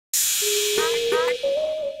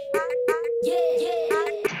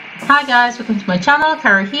Hi guys, welcome to my channel.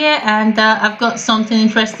 Kara here, and I've got something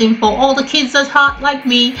interesting for all the kids at heart like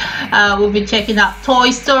me. We'll be checking out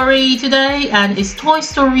Toy Story today, and it's Toy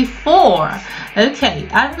Story 4. Okay,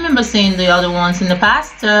 I remember seeing the other ones in the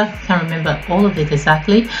past. Can't remember all of it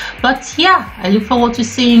exactly, but yeah, I look forward to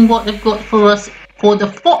seeing what they've got for us for the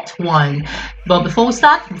fourth one. But before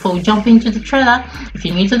we jump into the trailer, if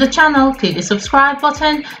you're new to the channel, click the subscribe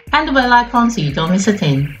button and the bell icon so you don't miss a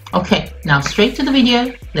thing. Okay, now straight to the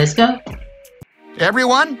video. Let's go.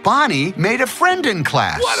 Everyone, Bonnie made a friend in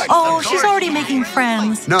class. Oh, she's already making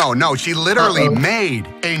friends. No, she literally made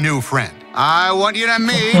a new friend. I want you to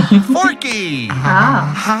meet Forky.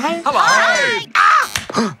 Hi. Hello. Hi.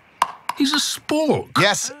 Ah! He's a spork.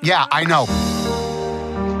 Yes, yeah, I know.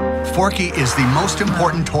 Forky is the most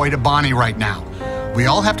important toy to Bonnie right now. We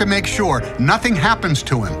all have to make sure nothing happens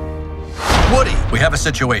to him. Woody, we have a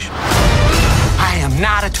situation. I am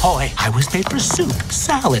not a toy. I was made for soup,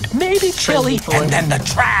 salad, maybe chili, and then the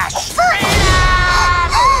trash.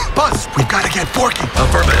 Buzz, we've got to get Forky.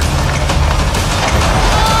 Affirmative.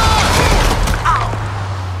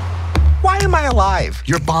 Why am I alive?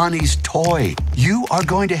 You're Bonnie's toy. You are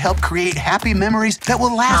going to help create happy memories that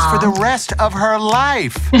will last for the rest of her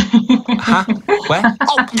life. Huh? What?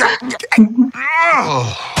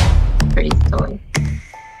 Pretty toy.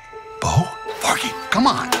 Bo? Forky, come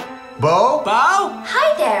on. Bo?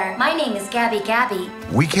 Hi there, my name is Gabby.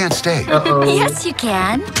 We can't stay. Yes, you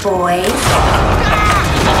can. Boys.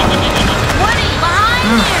 Woody,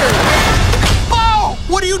 behind you! Bo!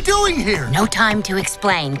 What are you doing here? No time to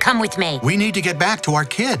explain. Come with me. We need to get back to our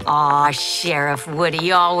kid. Aw, Sheriff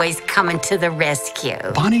Woody, always coming to the rescue.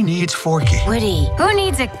 Bonnie needs Forky. Woody, who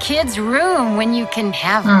needs a kid's room when you can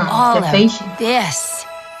have all of patient. this?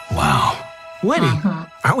 Wow. Woody,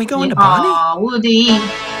 aren't we going to Bonnie? Aw, Woody.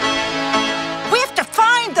 We have to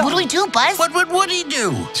find them. What do we do, Buzz? What would Woody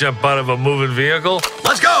do? Jump out of a moving vehicle?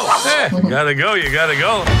 Let's go. You gotta go, you gotta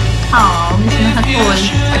go. Aw, missing her toy.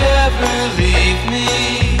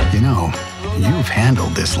 You know, you've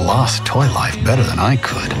handled this lost toy life better than I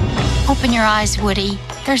could. Open your eyes, Woody.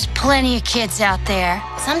 There's plenty of kids out there.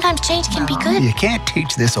 Sometimes change can be good. You can't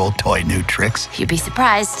teach this old toy new tricks. You'd be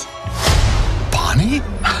surprised. Bonnie?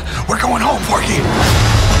 We're going home, Forky.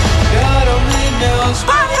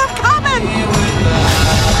 Bonnie, I'm coming.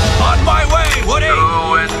 On my way, Woody.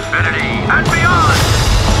 To infinity and beyond!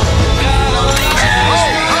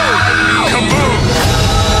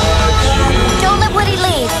 Don't let Woody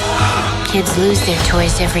leave. Kids lose their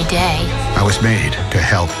toys every day. I was made to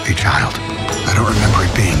help a child. I don't remember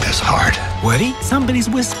it being this hard. Woody, somebody's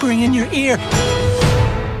whispering in your ear.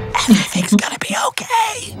 Everything's gonna be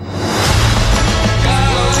okay.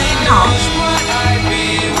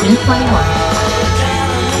 2021.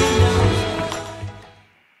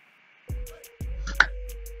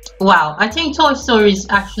 Wow, I think Toy Story is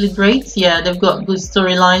actually great. Yeah, they've got good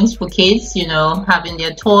storylines for kids, you know, having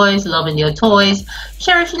their toys, loving their toys,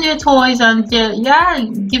 cherishing their toys, and yeah,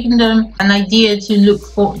 giving them an idea to look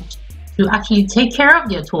for, to actually take care of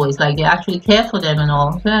their toys, like they actually care for them and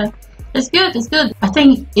all. Yeah, it's good, it's good. I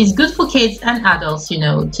think it's good for kids and adults, you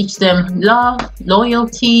know, teach them love,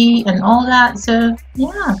 loyalty, and all that. So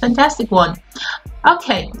yeah, fantastic one.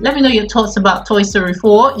 Okay, let me know your thoughts about Toy Story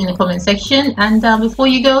 4 in the comment section, and before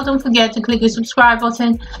you go, don't forget to click the subscribe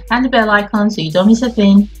button and the bell icon so you don't miss a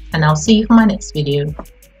thing, and I'll see you for my next video.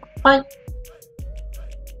 Bye.